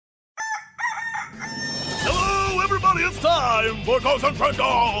everybody, it's time for Cox and Crendor.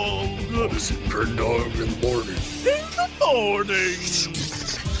 Cox and Crendor in the morning. In the morning.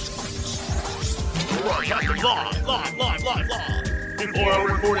 Live. Before our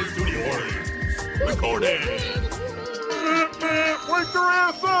recording studio audience. Recording. Wake your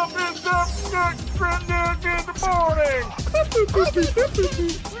ass up, it's up next Crendor in the morning.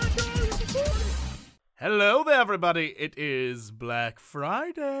 Hello there, everybody. It is Black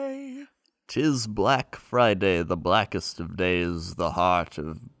Friday. 'Tis Black Friday, the blackest of days, the heart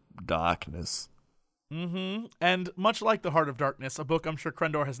of darkness. Mm-hmm. And much like the Heart of Darkness, a book I'm sure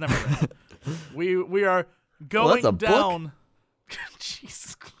Crendor has never read, we are going that's a down. book?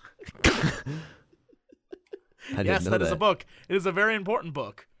 Jesus Christ. Yes, that is a book. It is a very important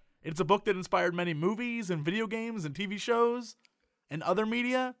book. It's a book that inspired many movies and video games and TV shows and other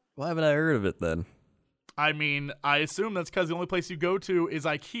media. Why haven't I heard of it then? I mean, I assume that's because the only place you go to is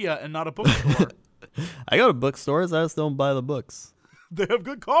IKEA and not a bookstore. I go to bookstores, I just don't buy the books. They have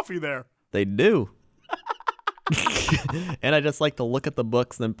good coffee there. They do. And I just like to look at the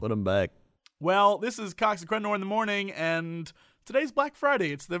books and then put them back. Well, this is Cox and Crendor in the morning, and today's Black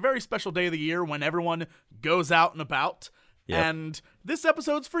Friday. It's the very special day of the year when everyone goes out and about. Yep. And this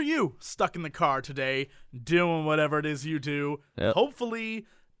episode's for you, stuck in the car today, doing whatever it is you do. Yep. Hopefully,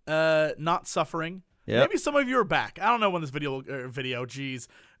 not suffering. Yep. Maybe some of you are back. I don't know when this video, geez.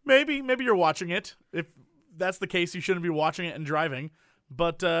 Maybe you're watching it. If that's the case, you shouldn't be watching it and driving.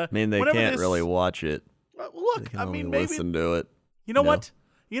 But I mean, they can't really watch it. Look, They can I only mean, maybe listen to it. You know what?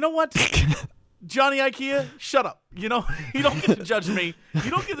 Johnny IKEA, shut up. You don't get to judge me. You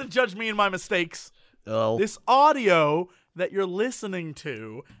don't get to judge me and my mistakes. Oh. This audio that you're listening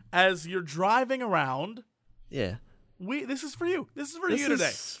to as you're driving around, Yeah. this is for you. This is for you today.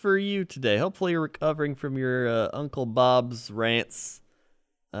 This is for you today. Hopefully you're recovering from your Uncle Bob's rants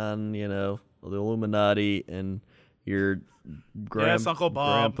on, the Illuminati and your Yes, Uncle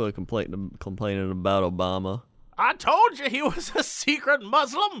Bob. grandpa complaining about Obama. I told you he was a secret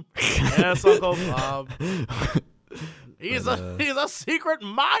Muslim. Yes, Uncle Bob. He's a secret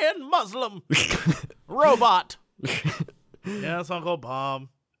Mayan Muslim robot. Yes, Uncle Bob.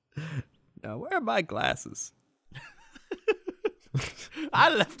 Now, where are my glasses? I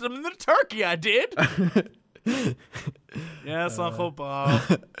left them in the turkey, I did. Yes, Uncle Bob.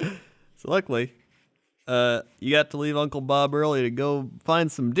 So luckily, you got to leave Uncle Bob early to go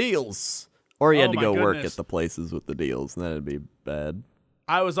find some deals. Or you had to my go work goodness. at the places with the deals, and that'd be bad.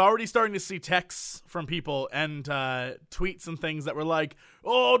 I was already starting to see texts from people and tweets and things that were like,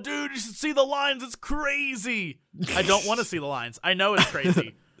 "Oh, dude, you should see the lines. It's crazy." I don't want to see the lines. I know it's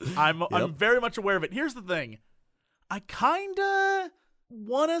crazy. I'm very much aware of it. Here's the thing. I kind of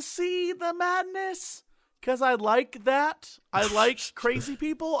want to see the madness because I like that. I like crazy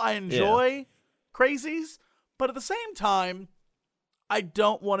people. I enjoy crazies. But at the same time, I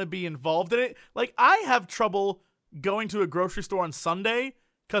don't want to be involved in it. Like, I have trouble going to a grocery store on Sunday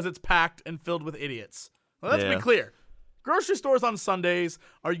because it's packed and filled with idiots. Well, let's be clear. Grocery stores on Sundays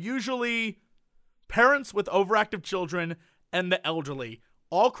are usually parents with overactive children and the elderly,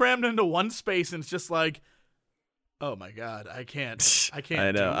 all crammed into one space, and it's just like, oh my God, I can't.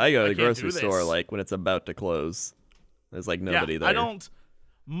 I know. I go to the grocery do store this. like when it's about to close. There's like nobody there. I don't.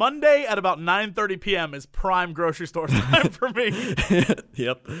 Monday at about 9:30 p.m. is prime grocery store time for me.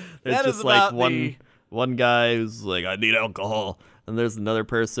 Yep. There's That is just like about one guy who's like, I need alcohol. And there's another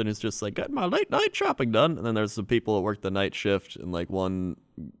person who's just like, got my late night shopping done. And then there's some people that work the night shift and like one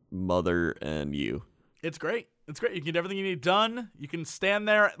mother and you. It's great. It's great. You can get everything you need done. You can stand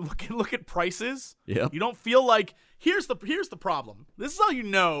there, look at prices. Yep. You don't feel like here's the problem. This is how you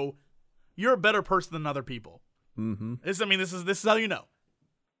know you're a better person than other people. Mm-hmm. This is how you know.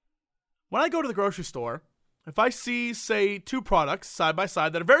 When I go to the grocery store, if I see, say, two products side by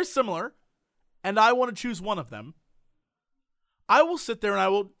side that are very similar, and I want to choose one of them, I will sit there and I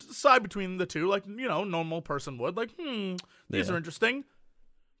will decide between the two, like, normal person would. Like, these are interesting.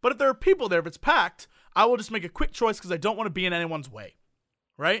 But if there are people there, if it's packed, I will just make a quick choice because I don't want to be in anyone's way,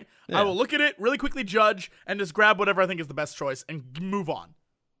 right? Yeah. I will look at it, really quickly judge, and just grab whatever I think is the best choice and move on.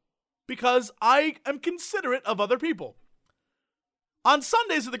 Because I am considerate of other people. On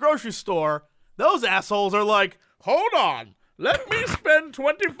Sundays at the grocery store, those assholes are like, hold on, let me spend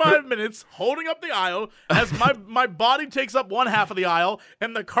 25 minutes holding up the aisle as my body takes up one half of the aisle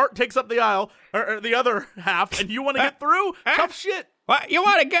and the cart takes up the aisle, or the other half, and you want to get through? Tough shit. What? You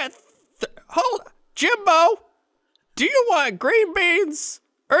want to get... Hold... Jimbo, do you want green beans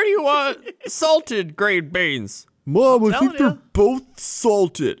or do you want salted green beans? Mom, I think they're both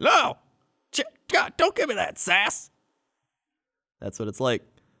salted. No. God, don't give me that sass. That's what it's like.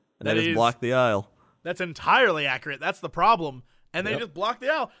 And I just block the aisle. that's entirely accurate. That's the problem. And they just block the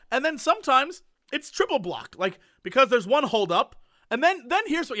aisle. And then sometimes it's triple blocked, like because there's one hold up. And then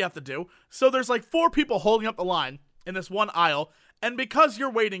here's what you have to do. So there's like 4 people holding up the line in this one aisle. And because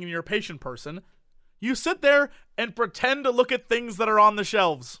you're waiting and you're a patient person, you sit there and pretend to look at things that are on the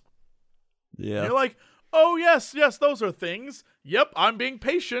shelves. Yeah. And you're like, oh, yes, those are things. Yep, I'm being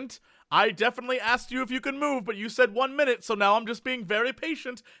patient. I definitely asked you if you can move, but you said 1 minute, so now I'm just being very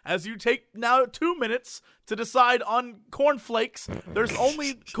patient as you take now 2 minutes to decide on cornflakes. There's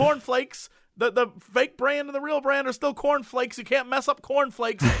only cornflakes. The fake brand and the real brand are still cornflakes. You can't mess up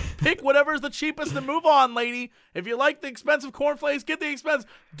cornflakes. Pick whatever's the cheapest and move on, lady. If you like the expensive cornflakes, get the expensive.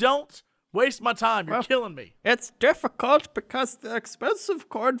 Don't waste my time. You're killing me. It's difficult because the expensive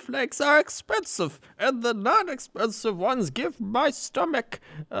cornflakes are expensive, and the non-expensive ones give my stomach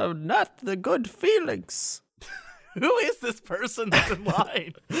not the good feelings. Who is this person that's in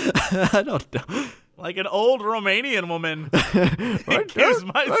line? I don't know. Like an old Romanian woman. It gives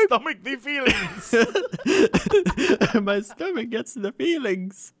my stomach the feelings. My stomach gets the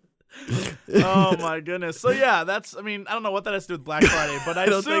feelings. Oh my goodness. So yeah, I don't know what that has to do with Black Friday, but I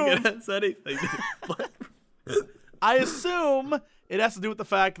don't assume think it has anything. I assume it has to do with the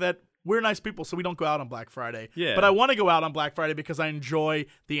fact that we're nice people, so we don't go out on Black Friday. Yeah. But I want to go out on Black Friday because I enjoy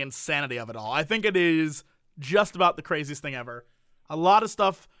the insanity of it all. I think it is just about the craziest thing ever. A lot of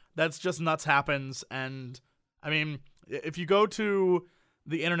stuff that's just nuts happens, and I mean, if you go to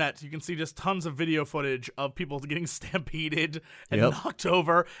the internet, you can see just tons of video footage of people getting stampeded and knocked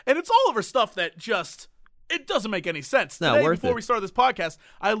over, and it's all over stuff that just, it doesn't make any sense. Today, before we started this podcast,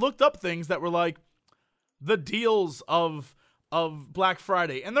 I looked up things that were like the deals of Black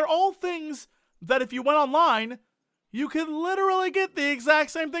Friday, and they're all things that if you went online, you could literally get the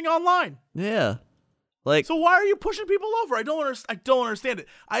exact same thing online. Yeah. Like, so why are you pushing people over? I don't understand it.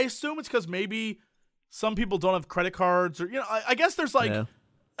 I assume it's because maybe some people don't have credit cards, or I guess there's like,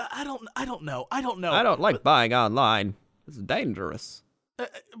 I don't know. I don't like buying online. It's dangerous.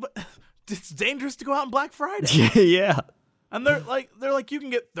 But it's dangerous to go out on Black Friday. Yeah. And they're like you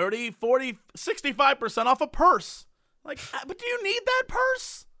can get 30, 40, 65% off a purse. Like, but do you need that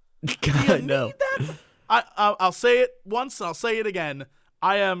purse? Do you need that? I'll say it once and I'll say it again.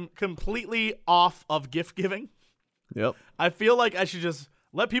 I am completely off of gift giving. Yep. I feel like I should just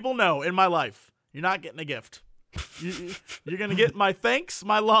let people know in my life, you're not getting a gift. You're going to get my thanks,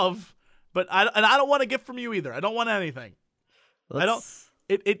 my love, but I don't want a gift from you either. I don't want anything.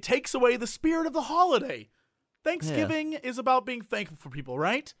 It takes away the spirit of the holiday. Thanksgiving is about being thankful for people,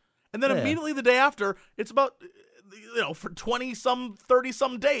 right? And then immediately the day after, it's about, for 20-some,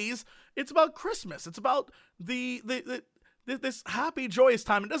 30-some days, it's about Christmas. It's about this happy, joyous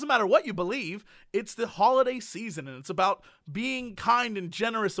time. It doesn't matter what you believe. It's the holiday season, and it's about being kind and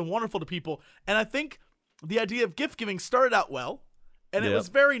generous and wonderful to people. And I think the idea of gift giving started out well, and it was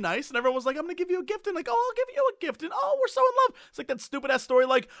very nice, and everyone was like, I'm going to give you a gift, and like, oh, I'll give you a gift, and oh, we're so in love. It's like that stupid-ass story,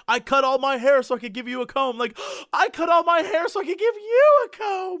 like, I cut all my hair so I could give you a comb. Like, I cut all my hair so I could give you a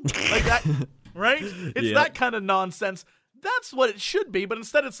comb. Like that, right? It's that kind of nonsense. That's what it should be, but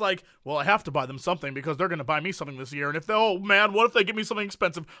instead it's like, well, I have to buy them something because they're going to buy me something this year, and what if they give me something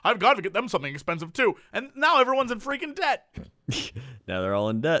expensive? I've got to get them something expensive too. And now everyone's in freaking debt. Now they're all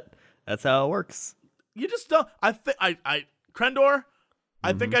in debt. That's how it works. You just don't. Krendor,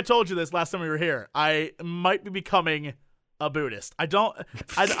 I think I told you this last time we were here. I might be becoming a Buddhist. I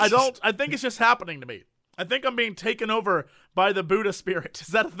think it's just happening to me. I think I'm being taken over by the Buddha spirit. Is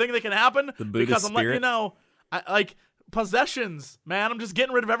that a thing that can happen? The Buddha because spirit? I'm letting you know, possessions, man. I'm just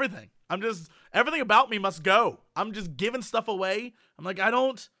getting rid of everything. Everything about me must go. I'm just giving stuff away. I'm like, I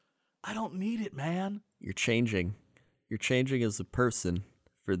don't need it, man. You're changing. You're changing as a person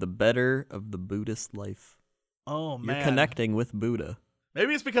for the better of the Buddhist life. Oh, man. You're connecting with Buddha.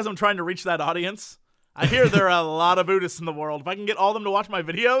 Maybe it's because I'm trying to reach that audience. I hear there are a lot of Buddhists in the world. If I can get all of them to watch my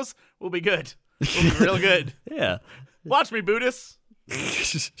videos, we'll be good. We'll be real good. Yeah. Watch me, Buddhists.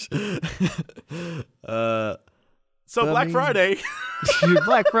 So Black Friday.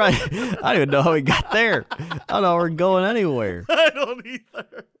 Black Friday. I don't even know how we got there. I don't know how we're going anywhere. I don't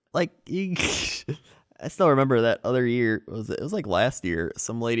either. Like, I still remember that other year. It was like last year.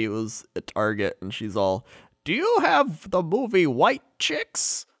 Some lady was at Target and she's all, "Do you have the movie White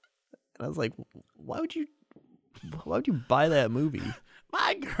Chicks?" And I was like, why would you buy that movie?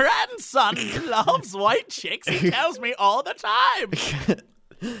 My grandson loves White Chicks. He tells me all the time.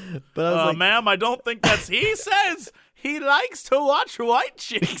 But I was like, ma'am, I don't think that's. He says he likes to watch White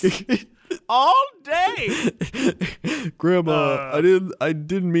Chicks all day. Grandma, I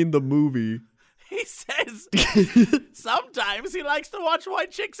didn't mean the movie. He says sometimes he likes to watch white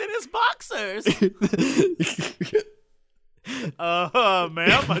chicks in his boxers.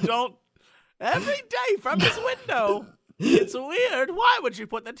 Ma'am, I don't. Every day from his window. It's weird. Why would you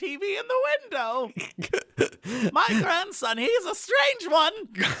put the TV in the window? My grandson, he's a strange one.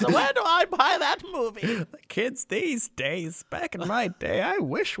 So where do I buy that movie? The kids these days, back in my day, I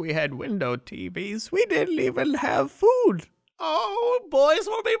wish we had window TVs. We didn't even have food. Oh, boys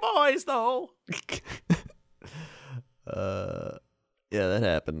will be boys, though. Yeah, that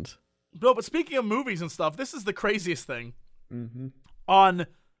happened. No, but speaking of movies and stuff, this is the craziest thing. On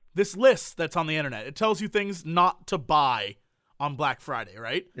this list that's on the internet, it tells you things not to buy on Black Friday,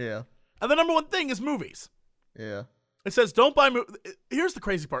 right? Yeah. And the number one thing is movies. Yeah. It says don't buy Here's the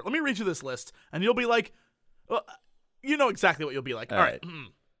crazy part. Let me read you this list, and you'll be like, well, you know exactly what you'll be like. All right.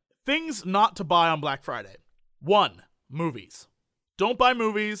 Things not to buy on Black Friday. 1, movies. Don't buy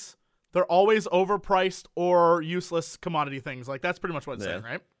movies. They're always overpriced or useless commodity things. Like, that's pretty much what it's saying,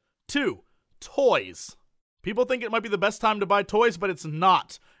 right? 2, toys. People think it might be the best time to buy toys, but it's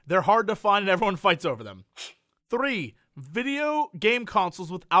not. They're hard to find and everyone fights over them. 3, video game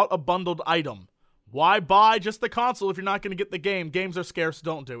consoles without a bundled item. Why buy just the console if you're not going to get the game? Games are scarce,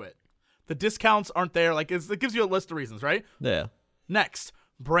 don't do it. The discounts aren't there. Like, it gives you a list of reasons, right? Yeah. Next,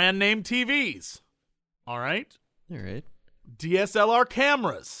 brand name TVs. All right. All right. DSLR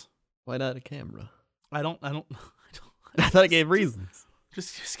cameras. Why not a camera? I don't I thought it gave reasons.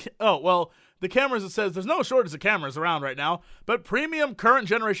 Oh, well, the cameras, it says there's no shortage of cameras around right now, but premium current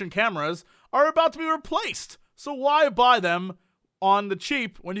generation cameras are about to be replaced. So why buy them on the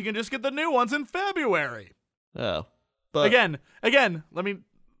cheap when you can just get the new ones in February? Oh. But Again, let me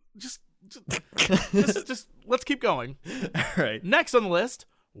just let's keep going. All right. Next on the list,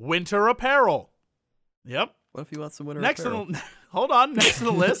 winter apparel. Yep. What if you want some winter Next apparel? Hold on. Next on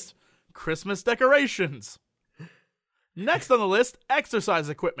the list, Christmas decorations. Next on the list, exercise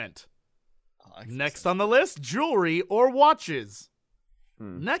equipment. Next on the list, jewelry or watches.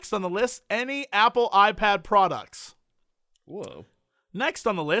 Next on the list, any Apple iPad products. Whoa. Next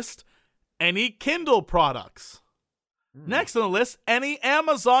on the list, any Kindle products. Next on the list, any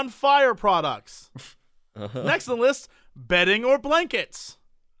Amazon Fire products. Next on the list, bedding or blankets.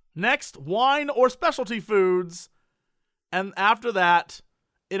 Next, wine or specialty foods. And after that,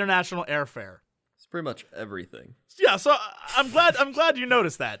 international airfare. It's pretty much everything. Yeah, so I'm glad you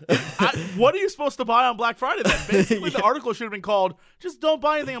noticed that. What are you supposed to buy on Black Friday then? Basically, the article should have been called, just don't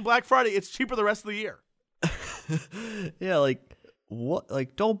buy anything on Black Friday. It's cheaper the rest of the year. Yeah, like, what?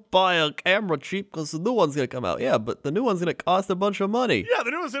 Like, don't buy a camera cheap because the new one's going to come out. Yeah, but the new one's going to cost a bunch of money. Yeah,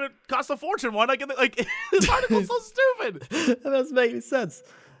 the new one's going to cost a fortune. Why not get this article's so stupid. That doesn't make any sense.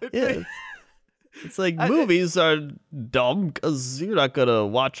 Yeah. It's like movies are dumb because you're not going to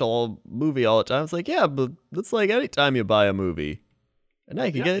watch a movie all the time. It's like, yeah, but it's like any time you buy a movie. And now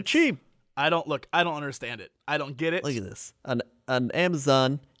you can get it cheap. I don't understand it. I don't get it. Look at this. On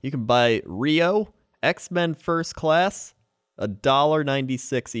Amazon, you can buy Rio, X-Men First Class,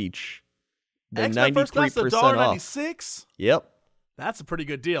 $1.96 each. They're X-Men First Class, $1.96? Yep. That's a pretty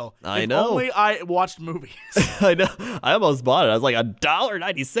good deal. I if know. Only I watched movies. I know. I almost bought it. I was like,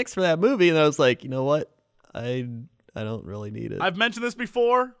 $1.96 for that movie, and I was like, you know what? I don't really need it. I've mentioned this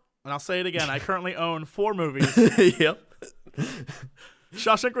before, and I'll say it again. I currently own 4 movies. Yep.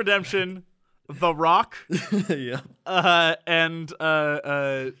 Shawshank Redemption, The Rock, Yep. and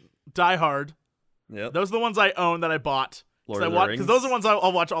Die Hard. Yep. Those are the ones I own that I bought. Lord of the Rings. Because those are the ones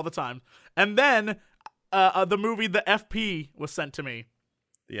I'll watch all the time. And then the movie The FP was sent to me.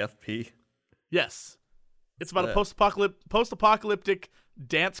 The FP? Yes. It's about a post-apocalyptic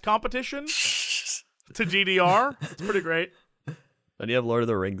dance competition to GDR. It's pretty great. And you have Lord of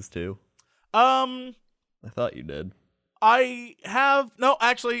the Rings too. I thought you did. I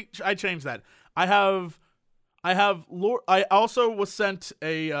changed that. I also was sent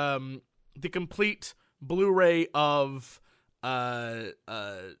the complete Blu-ray of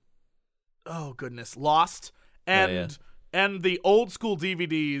Lost and the old school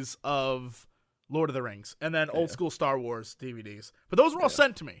DVDs of Lord of the Rings and then old school Star Wars DVDs. But those were all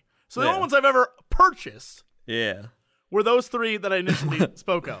sent to me. So the only ones I've ever purchased were those 3 that I initially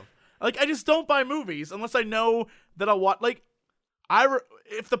spoke of. Like, I just don't buy movies unless I know that I'll watch. Like,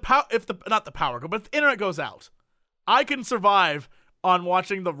 if the internet goes out, I can survive on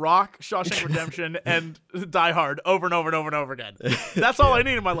watching The Rock, Shawshank Redemption, and Die Hard over and over and over and over again. That's all I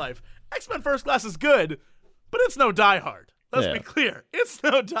need in my life. X-Men First Class is good, but it's no Die Hard. Let's be clear. It's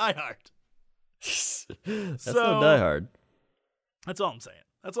no Die Hard. That's no Die Hard. That's all I'm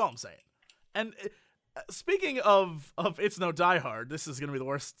saying. And speaking of It's No Die Hard, this is going to be the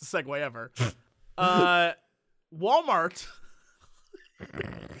worst segue ever. Walmart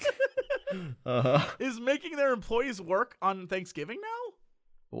Uh-huh. is making their employees work on Thanksgiving now?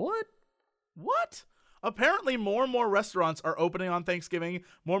 What? Apparently, more and more restaurants are opening on Thanksgiving.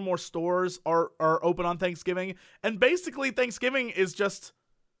 More and more stores are open on Thanksgiving. And basically, Thanksgiving is just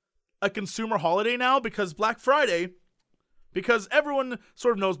a consumer holiday now because because everyone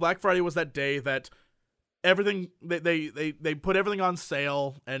sort of knows Black Friday was that day that everything, they put everything on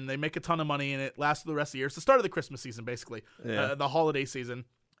sale and they make a ton of money and it lasts the rest of the year. It's the start of the Christmas season, basically, the holiday season.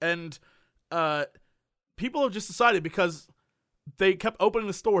 And people have just decided because they kept opening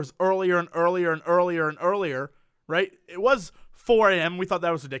the stores earlier and earlier and earlier and earlier, right? It was 4 a.m. We thought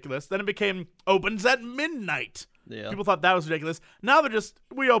that was ridiculous. Then it became opens at midnight. Yeah. People thought that was ridiculous. Now they're just,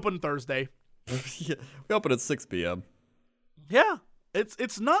 we open Thursday. We open at 6 p.m. Yeah.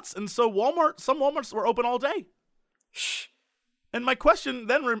 It's nuts. And so some Walmarts were open all day. And my question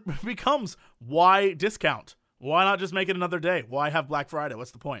then becomes, why discount? Why not just make it another day? Why have Black Friday?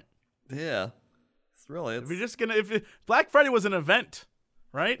 What's the point? Yeah. If you're just gonna, Black Friday was an event,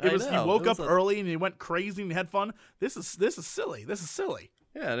 right? It was, you woke up early and you went crazy and you had fun. This is silly. This is silly.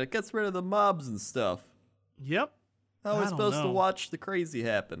 Yeah, and it gets rid of the mobs and stuff. Yep. How are we supposed to watch the crazy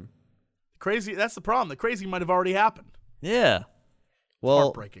happen? Crazy. That's the problem. The crazy might have already happened. Yeah. Well,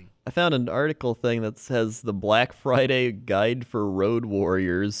 heartbreaking. I found an article thing that says the Black Friday Guide for Road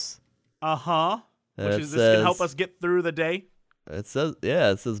Warriors. Uh-huh. This can help us get through the day. It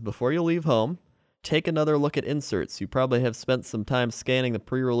says before you leave home, take another look at inserts. You probably have spent some time scanning the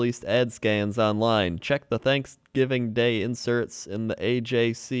pre-released ad scans online. Check the Thanksgiving Day inserts in the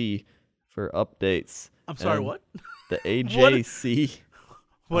AJC for updates. I'm sorry, what? The AJC.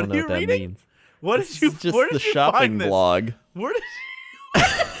 What are you reading? That means. What did you? Just where did the you shopping find this? blog. Where did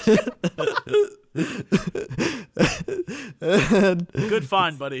Good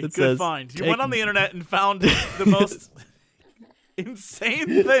find, buddy. Good find. You went on the internet and found the most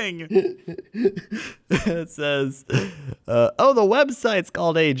insane thing. It says, the website's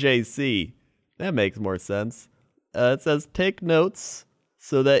called AJC. That makes more sense. It says, take notes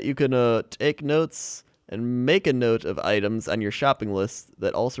so that you can take notes and make a note of items on your shopping list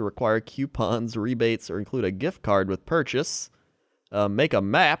that also require coupons, rebates, or include a gift card with purchase. Make a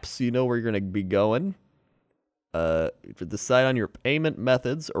map so you know where you're going to be going. Decide on your payment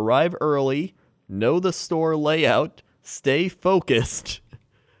methods. Arrive early. Know the store layout. Stay focused.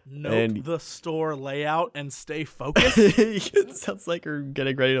 Note the store layout and stay focused? It sounds like you're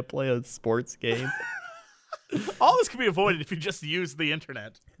getting ready to play a sports game. All this can be avoided if you just use the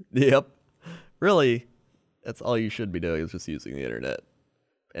internet. Yep. Really, that's all you should be doing is just using the internet.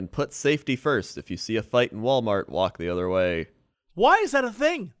 And put safety first. If you see a fight in Walmart, walk the other way. Why is that a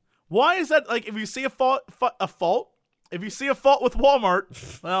thing? Why is that, like, if you see a fault? If you see a fault with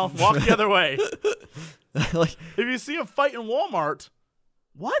Walmart, well, walk the other way. Like, if you see a fight in Walmart,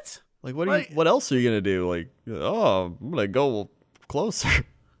 what? Like, what else are you gonna do? Like, I'm gonna go closer.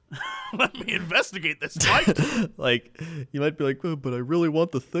 Let me investigate this fight. Like, you might be like, oh, but I really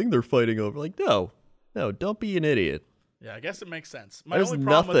want the thing they're fighting over. Like, no, don't be an idiot. Yeah, I guess it makes sense. My There's only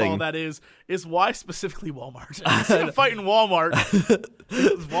problem with all nothing. that is why specifically Walmart? If you see a fight in Walmart,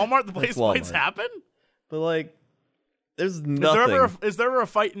 is Walmart the place fights happen? But, like, there's nothing. Is there ever a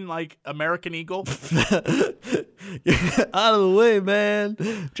fight in, like, American Eagle? Out of the way, man.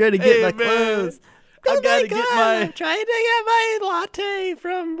 I'm trying to get my clothes. I gotta get I'm trying to get my latte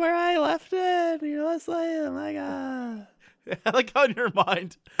from where I left it. Let's say, oh my God. I like how in your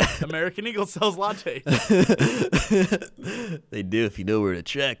mind, American Eagle sells lattes. They do if you know where to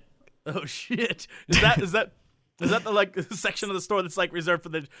check. Oh shit! Is that the like section of the store that's like reserved for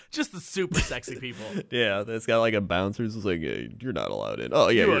the super sexy people? Yeah, it's got like a bouncer who's like, hey, you're not allowed in. Oh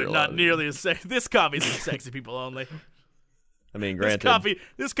yeah, you're not nearly as sexy. This coffee's for sexy people only. I mean, granted,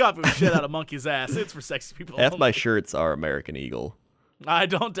 this coffee was shit out of monkey's ass. It's for sexy people. Half only. my shirts are American Eagle. I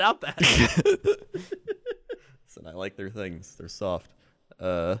don't doubt that. And I like their things. They're soft.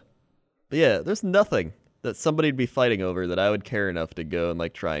 But yeah, there's nothing that somebody'd be fighting over that I would care enough to go and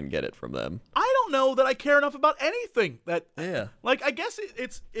like try and get it from them. I don't know that I care enough about anything. Yeah. Like, I guess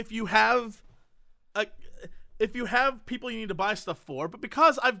it's if you have people you need to buy stuff for, but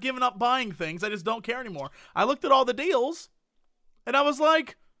because I've given up buying things, I just don't care anymore. I looked at all the deals, and I was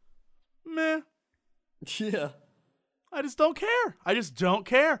like, meh. Yeah. I just don't care. I just don't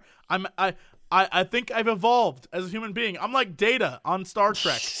care. I think I've evolved as a human being. I'm like Data on Star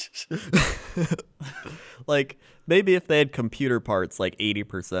Trek. Like, maybe if they had computer parts like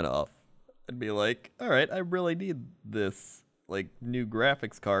 80% off, I'd be like, all right, I really need this like new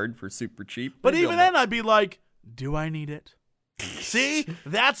graphics card for super cheap. But even then, I'd be like, do I need it? See,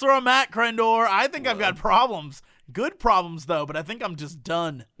 that's where I'm at, Crendor. I think I've got problems. Good problems though, but I think I'm just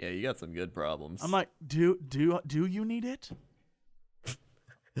done. Yeah, you got some good problems. I'm like, do you need it?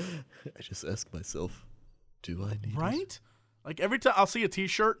 I just ask myself, do I need it? Right? Like every time I'll see a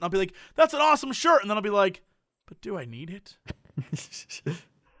T-shirt and I'll be like, that's an awesome shirt, and then I'll be like, but do I need it?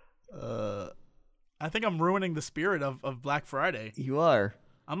 I think I'm ruining the spirit of Black Friday. You are.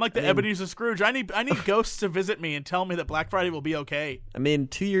 I'm like the Ebenezer Scrooge. I need ghosts to visit me and tell me that Black Friday will be okay. I mean,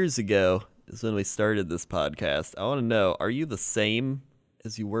 2 years ago is when we started this podcast. I want to know, are you the same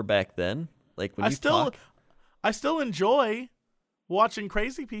as you were back then? Like when I still enjoy watching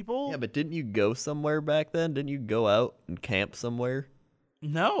crazy people. Yeah, but didn't you go somewhere back then? Didn't you go out and camp somewhere?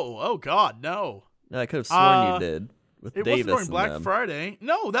 No. Oh God, no. No, I could have sworn you did. With it Davis wasn't during Black them. Friday.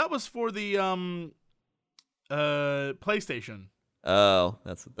 No, that was for the PlayStation. Oh,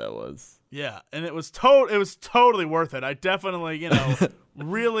 that's what that was. Yeah, and it was totally worth it. I definitely,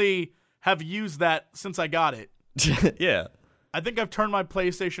 really have used that since I got it. Yeah. I think I've turned my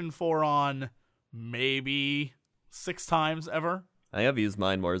PlayStation 4 on maybe 6 times ever. I have used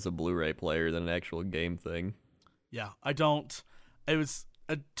mine more as a Blu-ray player than an actual game thing. Yeah, I don't. It was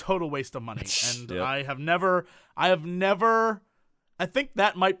a total waste of money, and Yep. I have never. I think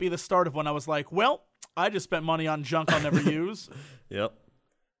that might be the start of when I was like, well, I just spent money on junk I'll never use. Yep.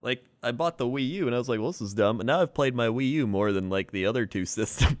 Like, I bought the Wii U, and I was like, well, this is dumb. And now I've played my Wii U more than, like, the other two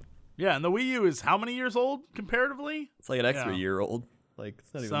systems. Yeah, and the Wii U is how many years old comparatively? It's like an extra year old. Like,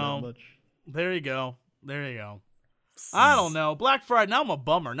 it's not even that much. There you go. I don't know. Black Friday. Now I'm a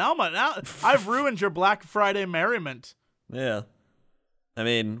bummer. Now I've ruined your Black Friday merriment. Yeah. I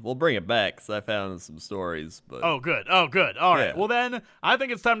mean, we'll bring it back, because I found some stories, but... Oh, good. All right. Yeah. Well, then, I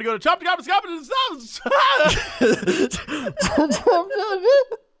think it's time to go to Chop With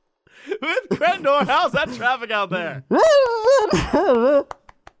Crendor, how's that traffic out there?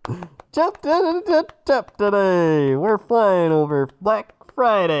 Chop today. We're flying over Black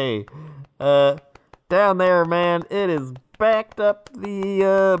Friday. Down there, man, it is backed up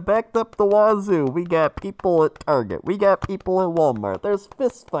the wazoo. We got people at Target. We got people at Walmart. There's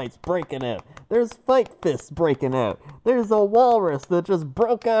fist fights breaking out. There's fight fists breaking out. There's a walrus that just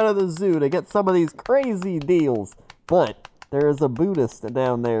broke out of the zoo to get some of these crazy deals. But there is a Buddhist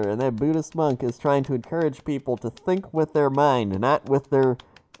down there, and that Buddhist monk is trying to encourage people to think with their mind, not with their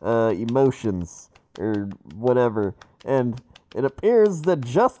emotions or whatever. And it appears that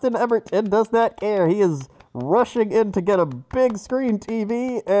Justin Emerton does not care. He is rushing in to get a big screen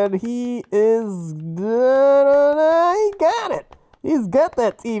TV, and he got it. He's got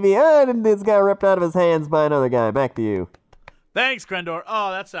that TV, and it's got ripped out of his hands by another guy. Back to you. Thanks, Crendor.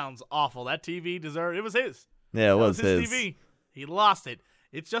 Oh, that sounds awful. That TV deserved. It was his. Yeah, it was his TV. He lost it.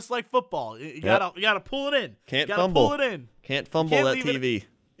 It's just like football. You gotta pull it in. Can't you gotta fumble. Pull it in. Can't fumble that TV.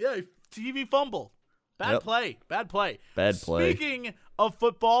 Yeah, TV fumble. Bad play. Bad play. Speaking of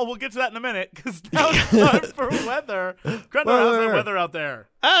football, we'll get to that in a minute, because now it's time for weather. Crendor, how's the weather out there?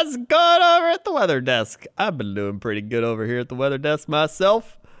 How's it going over at the weather desk? I've been doing pretty good over here at the weather desk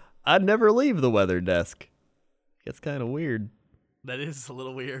myself. I never leave the weather desk. It's kind of weird. That is a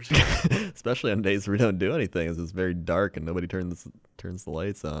little weird. Especially on days where we don't do anything. It's very dark and nobody turns the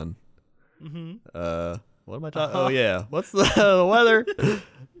lights on. Mm-hmm. What am I talking? Oh yeah, what's the weather?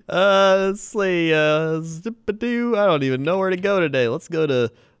 Let's see. I don't even know where to go today. Let's go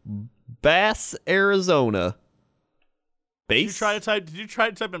to Bass, Arizona. Did you try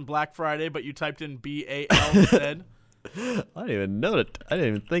to type in Black Friday, but you typed in BAL instead? I didn't even know it. I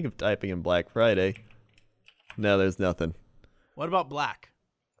didn't even think of typing in Black Friday. No, there's nothing. What about black?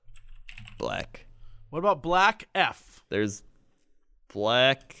 Black. What about Black F? There's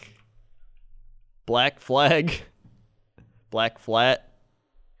Black Flag, Black Flat,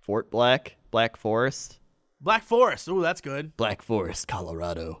 Fort Black, Black Forest. Black Forest. Ooh, that's good. Black Forest,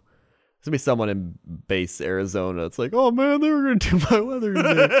 Colorado. There's gonna be someone in Base, Arizona. It's like, oh man, they were gonna do my weather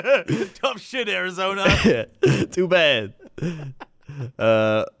today. Tough shit, Arizona. Too bad.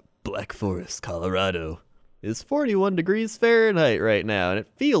 Black Forest, Colorado is 41 degrees Fahrenheit right now, and it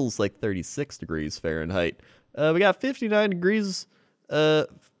feels like 36 degrees Fahrenheit. We got 59 degrees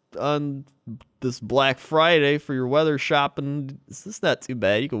on this Black Friday for your weather shopping. This is not too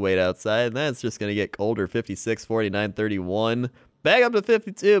bad. You can wait outside, and then it's just going to get colder. 56, 49, 31. Back up to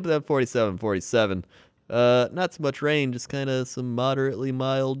 52, but then 47, 47. Not too much rain, just kind of some moderately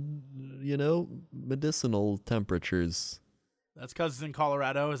mild, medicinal temperatures. That's because it's in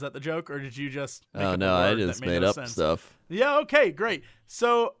Colorado. Is that the joke, or did you just make Oh, up no, a I word just that made no up sense? stuff. Yeah, okay, great.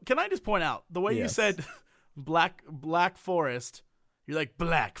 So can I just point out, the way you Yes. said Black Forest, you're like,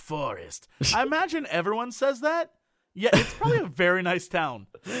 Black Forest. I imagine everyone says that, Yeah, it's probably a very nice town.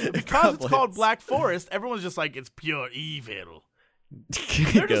 Because it's called Black Forest, everyone's just like, it's pure evil.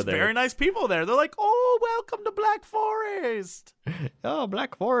 They're just very nice people there. They're like, oh, welcome to Black Forest. Oh,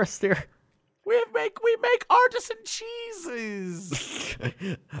 Black Forest here. We make artisan cheeses.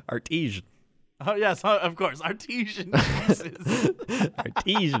 Artesian. Oh, yes, of course. Artesian cheeses.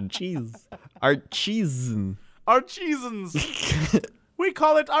 Artesian cheese. Artesian. Archesans. We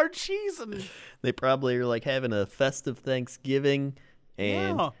call it Archesan. They probably are like having a festive Thanksgiving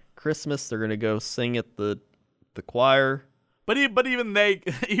and Christmas. They're gonna go sing at the choir. But even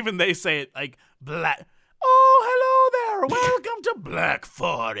they say it like black. Oh, hello there. Welcome to Black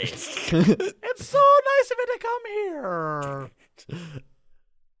Forest. It's so nice of you to come here.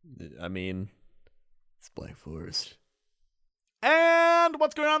 I mean, it's Black Forest. And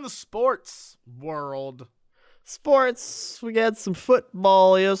what's going on in the sports world? Sports. We had some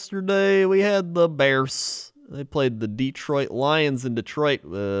football yesterday. We had the Bears. They played the Detroit Lions in Detroit.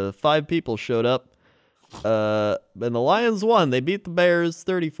 5 people showed up. And the Lions won. They beat the Bears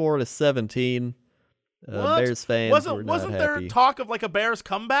 34-17. Bears fans were not wasn't happy. there talk of like a Bears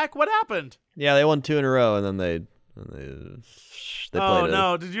comeback? What happened? Yeah, they won 2 in a row, and then they played. Oh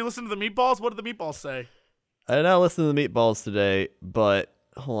no! Did you listen to the Meatballs? What did the Meatballs say? I did not listen to the Meatballs today, but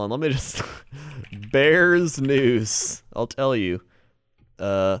hold on, let me just Bears news. I'll tell you.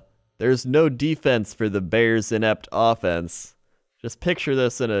 There's no defense for the Bears' inept offense. Just picture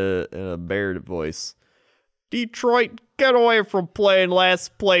this in a Bear voice. Detroit, get away from playing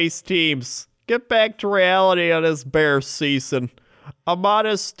last place teams. Get back to reality on this Bears season. A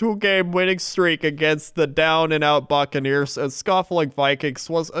modest 2-game winning streak against the down-and-out Buccaneers and scuffling Vikings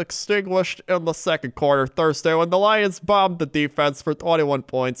was extinguished in the second quarter Thursday when the Lions bombed the defense for 21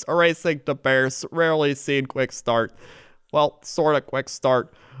 points, erasing the Bears' rarely seen quick start. Well, sort of quick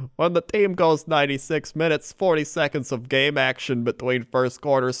start. When the team goes 96 minutes, 40 seconds of game action between first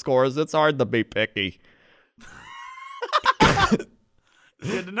quarter scores, it's hard to be picky.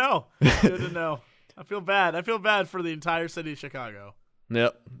 Good to know. Good to know. I feel bad. I feel bad for the entire city of Chicago.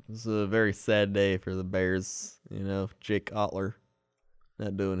 Yep. It's a very sad day for the Bears. You know, Jake Ottler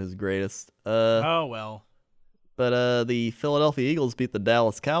not doing his greatest. Oh, well. But the Philadelphia Eagles beat the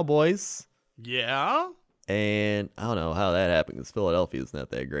Dallas Cowboys. Yeah? And I don't know how that happened because Philadelphia's not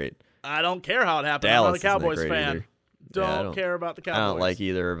that great. I don't care how it happened. Dallas I'm not a Cowboys isn't that great fan. either. Don't care about the Cowboys. I don't like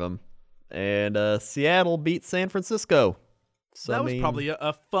either of them. And Seattle beat San Francisco. So, that was probably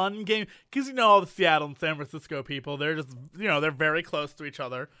a fun game because all the Seattle and San Francisco people, they're just they're very close to each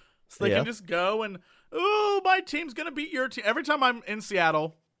other, so they can just go and my team's gonna beat your team. Every time I'm in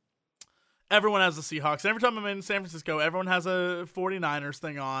Seattle, everyone has the Seahawks. Every time I'm in San Francisco, everyone has a 49ers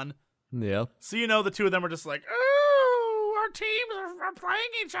thing on. Yeah. So the two of them are just like, our teams are playing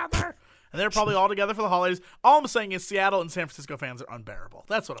each other. And they're probably all together for the holidays. All I'm saying is Seattle and San Francisco fans are unbearable.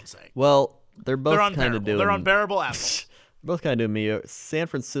 That's what I'm saying. Well, they're both kind of doing. They're unbearable assholes. Both kind of doing me. San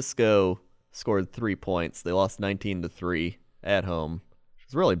Francisco scored 3 points. They lost 19-3 at home, which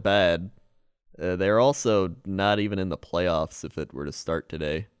is really bad. They're also not even in the playoffs if it were to start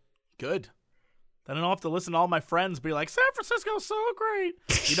today. Good. Then I don't have to listen to all my friends be like, San Francisco's so great.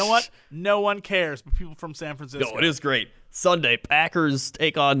 You know what? No one cares but people from San Francisco. No, it is great. Sunday, Packers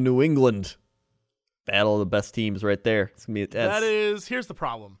take on New England. Battle of the best teams right there. It's gonna be here's the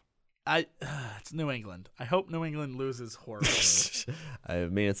problem. It's New England. I hope New England loses horribly. I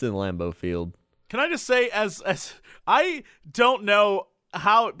mean, it's in Lambeau Field. Can I just say, as I don't know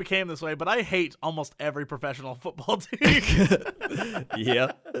how it became this way, but I hate almost every professional football team.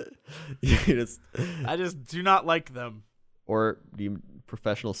 Yeah. I just do not like them. Or do you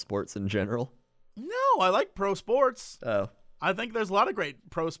professional sports in general? No, I like pro sports. Oh. I think there's a lot of great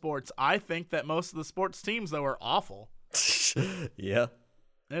pro sports. I think that most of the sports teams, though, are awful. Yeah.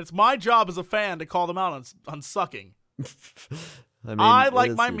 And it's my job as a fan to call them out on sucking. I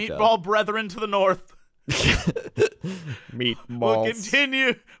like my meatball brethren to the north. Meatballs.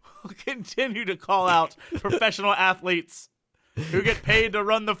 We'll continue to call out professional athletes who get paid to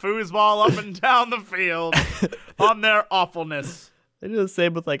run the foosball up and down the field on their awfulness. They do the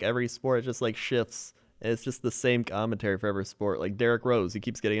same with like every sport. It just like shifts. And it's just the same commentary for every sport. Like Derrick Rose, he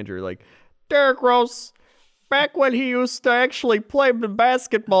keeps getting injured. Like, Derrick Rose, back when he used to actually play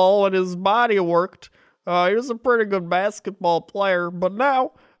basketball and his body worked, he was a pretty good basketball player. But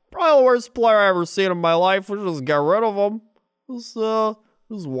now, probably the worst player I ever seen in my life. We just got rid of him. It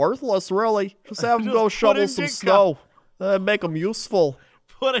was worthless, really. Just have him go shovel some snow. Make him useful.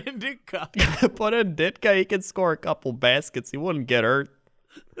 Put in Ditka. Put in Ditka. He can score a couple baskets. He wouldn't get hurt.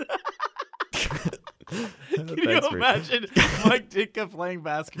 Can you imagine Mike Ditka playing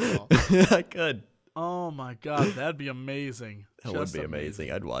basketball? I could. Oh my god, that'd be amazing. That would be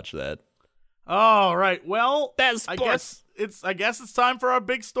amazing. I'd watch that. All right. Well, That's I guess it's time for our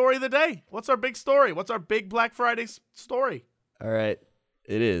big story of the day. What's our big story? What's our big Black Friday story? All right,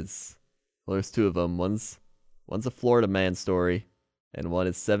 it is. Well, there's two of them. One's a Florida man story, and one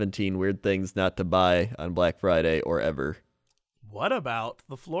is 17 weird things not to buy on Black Friday or ever. What about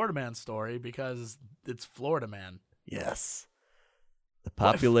the Florida man story? Because it's Florida man. Yes. The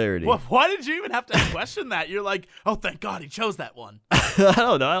popularity. Why did you even have to question that? You're like, oh, thank God he chose that one. I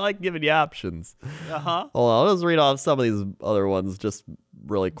don't know. I like giving you options. Uh-huh. Hold on, I'll just read off some of these other ones just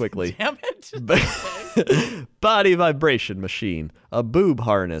really quickly. Damn it. Body vibration machine, a boob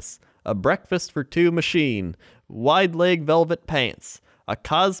harness, a breakfast for two machine, wide leg velvet pants, a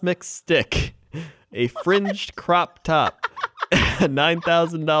cosmic stick, a fringed crop top, a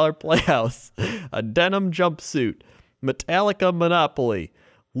 $9,000 playhouse, a denim jumpsuit, Metallica Monopoly,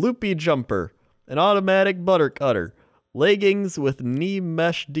 loopy jumper, an automatic butter cutter, leggings with knee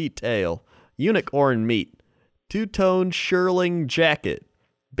mesh detail, unicorn meat, two-tone shearling jacket,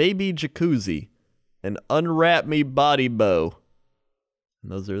 baby jacuzzi, an unwrap me body bow.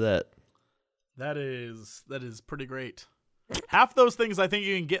 And those are that. That is pretty great. Half those things I think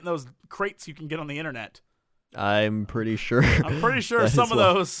you can get in those crates you can get on the internet. I'm pretty sure. I'm pretty sure some of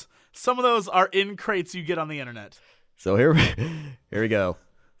those are in crates you get on the internet. So here we go.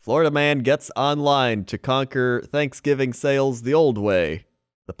 Florida man gets online to conquer Thanksgiving sales the old way.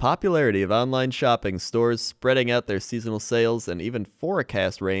 The popularity of online shopping, stores spreading out their seasonal sales, and even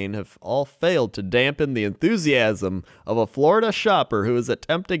forecast rain have all failed to dampen the enthusiasm of a Florida shopper who is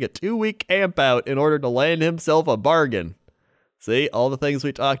attempting a 2-week camp out in order to land himself a bargain. See, all the things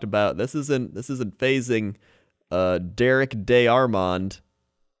we talked about. This isn't phasing Derek DeArmond.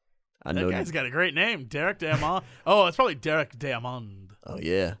 That guy's got a great name, Derek DeArmond. Oh, it's probably Derek DeArmond. Oh,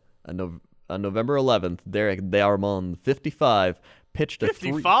 yeah. On November 11th, Derek DeArmond, 55, pitched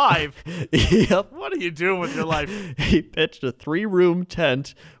 55? Yep. What are you doing with your life? He pitched a 3-room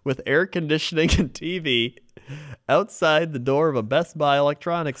tent with air conditioning and TV outside the door of a Best Buy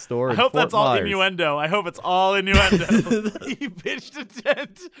electronics store. I hope Fort that's all Myers. innuendo. I hope it's all innuendo. He pitched a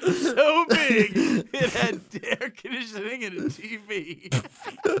tent so big it had air conditioning and a TV.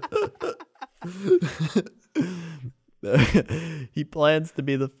 He plans to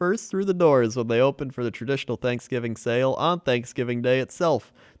be the first through the doors when they open for the traditional Thanksgiving sale on Thanksgiving Day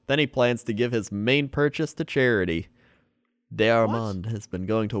itself. Then he plans to give his main purchase to charity. DeArmond has been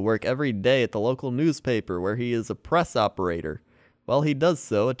going to work every day at the local newspaper where he is a press operator. While he does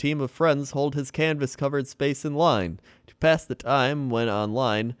so, a team of friends hold his canvas-covered space in line. To pass the time when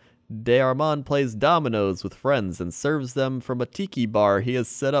online, DeArmond plays dominoes with friends and serves them from a tiki bar he has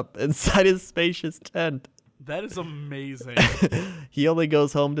set up inside his spacious tent. That is amazing. He only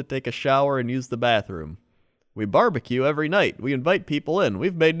goes home to take a shower and use the bathroom. We barbecue every night. We invite people in.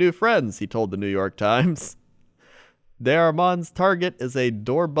 We've made new friends, he told the New York Times. DeArmond's target is a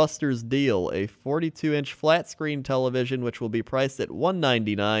Doorbusters deal, a 42-inch flat-screen television which will be priced at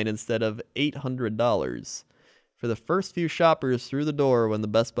 $199 instead of $800. For the first few shoppers through the door when the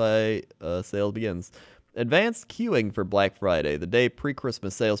Best Buy sale begins. Advanced queuing for Black Friday, the day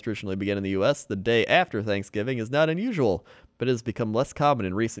pre-Christmas sales traditionally begin in the U.S., the day after Thanksgiving, is not unusual, but has become less common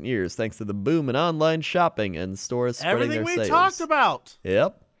in recent years thanks to the boom in online shopping and stores spreading their sales. Everything we talked about.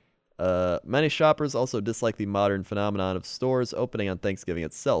 Yep. Many shoppers also dislike the modern phenomenon of stores opening on Thanksgiving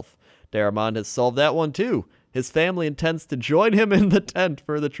itself. DeArmond has solved that one too. His family intends to join him in the tent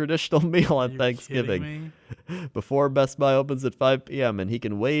for the traditional meal on Thanksgiving. Before Best Buy opens at 5 p.m. and he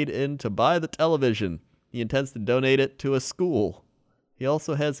can wade in to buy the television. He intends to donate it to a school. He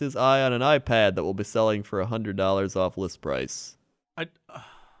also has his eye on an iPad that will be selling for $100 off list price.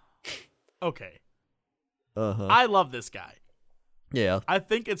 Okay. Uh-huh. I love this guy. Yeah. I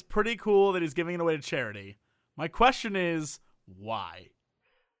think it's pretty cool that he's giving it away to charity. My question is, why?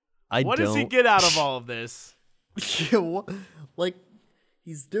 What does he get out of all of this? Like,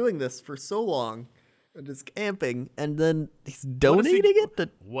 he's doing this for so long and is camping, and then he's donating it to...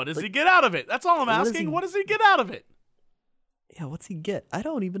 What does he get out of it? That's all I'm asking. What does he get out of it? Yeah, what's he get? I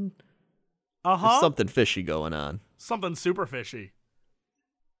don't even... Uh-huh. There's something fishy going on. Something super fishy.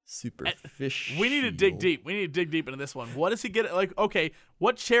 Super fishy. We need to dig deep. We need to dig deep into this one. What does he get? Like, okay,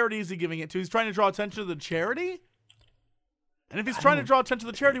 what charity is he giving it to? He's trying to draw attention to the charity? And if he's trying to draw attention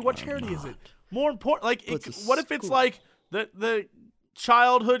to the charity, what charity is it? More important, like, what if it's like the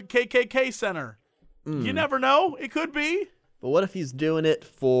childhood KKK center? You never know. It could be. But what if he's doing it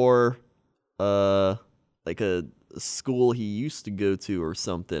for, like a school he used to go to or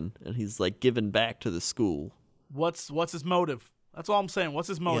something, and he's like giving back to the school? What's his motive? That's all I'm saying. What's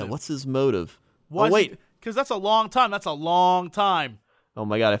his motive? Yeah, what's his motive? Why Oh, wait. Because that's a long time. That's a long time. Oh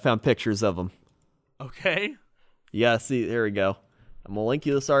my god, I found pictures of him. Okay. Yeah, see, there we go. I'm gonna link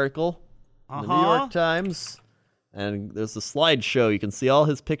you this article in the New York Times, and there's a slideshow. You can see all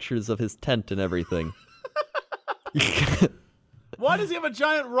his pictures of his tent and everything. Why does he have a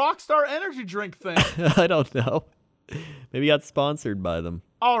giant Rockstar energy drink thing? I don't know. Maybe he got sponsored by them.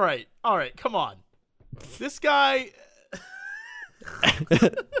 All right, come on. This guy...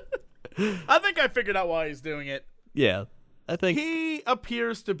 I think I figured out why he's doing it. Yeah, I think He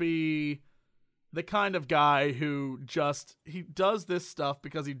appears to be the kind of guy who he does this stuff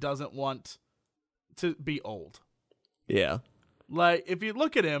because he doesn't want to be old. Yeah. Like, if you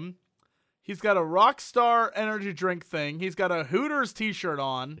look at him, he's got a Rockstar energy drink thing. He's got a Hooters t-shirt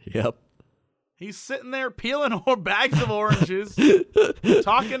on. Yep. He's sitting there peeling bags of oranges,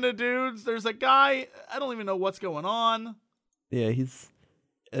 talking to dudes. There's a guy, I don't even know what's going on. Yeah,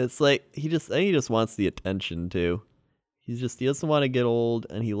 it's like I think he just wants the attention too. He doesn't want to get old,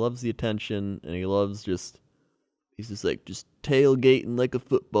 and he loves the attention, and he's just like tailgating like a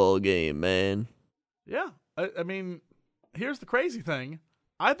football game, man. Yeah, I mean, here's the crazy thing.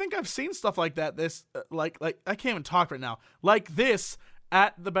 I think I've seen stuff like that. This like I can't even talk right now. Like this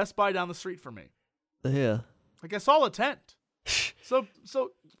at the Best Buy down the street from me. Yeah. Like I saw a tent. So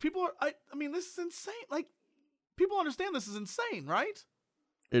people are. I mean, this is insane. Like people understand this is insane, right?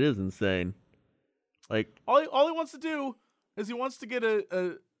 It is insane. Like All he wants to do is he wants to get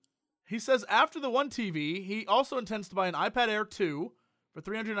he says after the one TV, he also intends to buy an iPad Air 2 for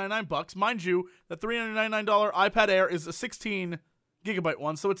 $399. Mind you, the $399 iPad Air is a 16 gigabyte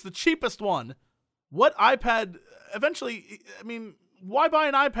one, so it's the cheapest one. What iPad eventually, I mean, why buy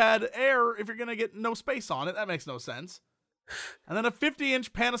an iPad Air if you're going to get no space on it? That makes no sense. And then a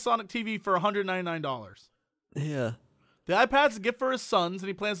 50-inch Panasonic TV for $199. yeah. The iPad's a gift for his sons, and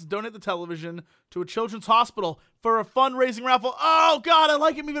he plans to donate the television to a children's hospital for a fundraising raffle. Oh, God, I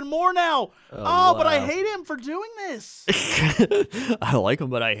like him even more now. Oh, but I wow. hate him for doing this. I like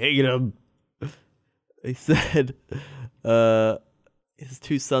him, but I hate him. He said his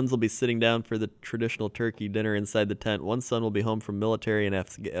two sons will be sitting down for the traditional turkey dinner inside the tent. One son will be home from military in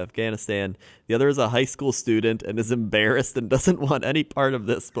Afghanistan. The other is a high school student and is embarrassed and doesn't want any part of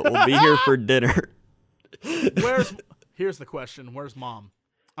this, but will be here for dinner. Here's the question. Where's Mom?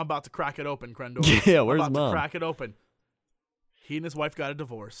 I'm about to crack it open, Crendor. Yeah, where's I'm about Mom? to crack it open. He and his wife got a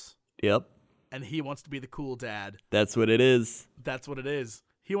divorce, Yep, and he wants to be the cool dad. that's what it is. That's what it is.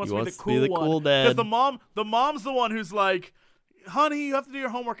 He wants He to wants be to be the the cool cool one. dad. Because the mom's the one who's like, honey, you have to do your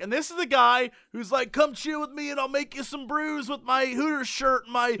homework. And this is the guy who's like, come chill with me and I'll make you some brews with my Hooters shirt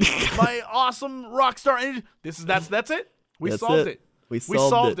and my awesome Rockstar energy. That's it. We That's solved it. it. We We solved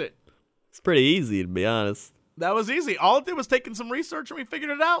solved it. it. It's pretty easy, to be honest. That was easy. All it did was taking some research and we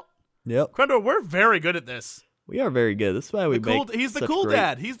figured it out. Yep, Crendor, we're very good at this. we are very good. This is why we make He's the such cool great-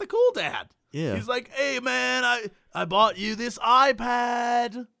 dad. He's the cool dad. Yeah. He's like, hey man, I bought you this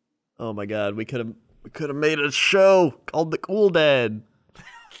iPad. Oh my God, we could have made a show called The Cool Dad.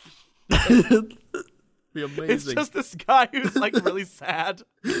 Be amazing. It's just this guy who's like really sad.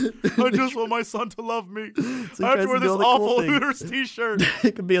 I just want my son to love me. he I have tries to wear to do this all the cool awful things. Hooters t-shirt.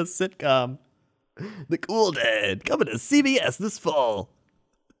 It could be a sitcom. The Cool Dad coming to CBS this fall.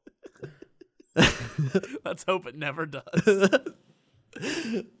 Let's hope it never does.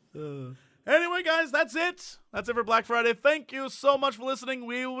 Anyway, guys, that's it. That's it for Black Friday. Thank you so much for listening.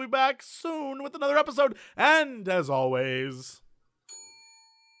 We will be back soon with another episode. And as always,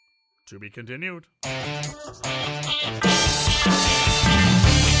 to be continued.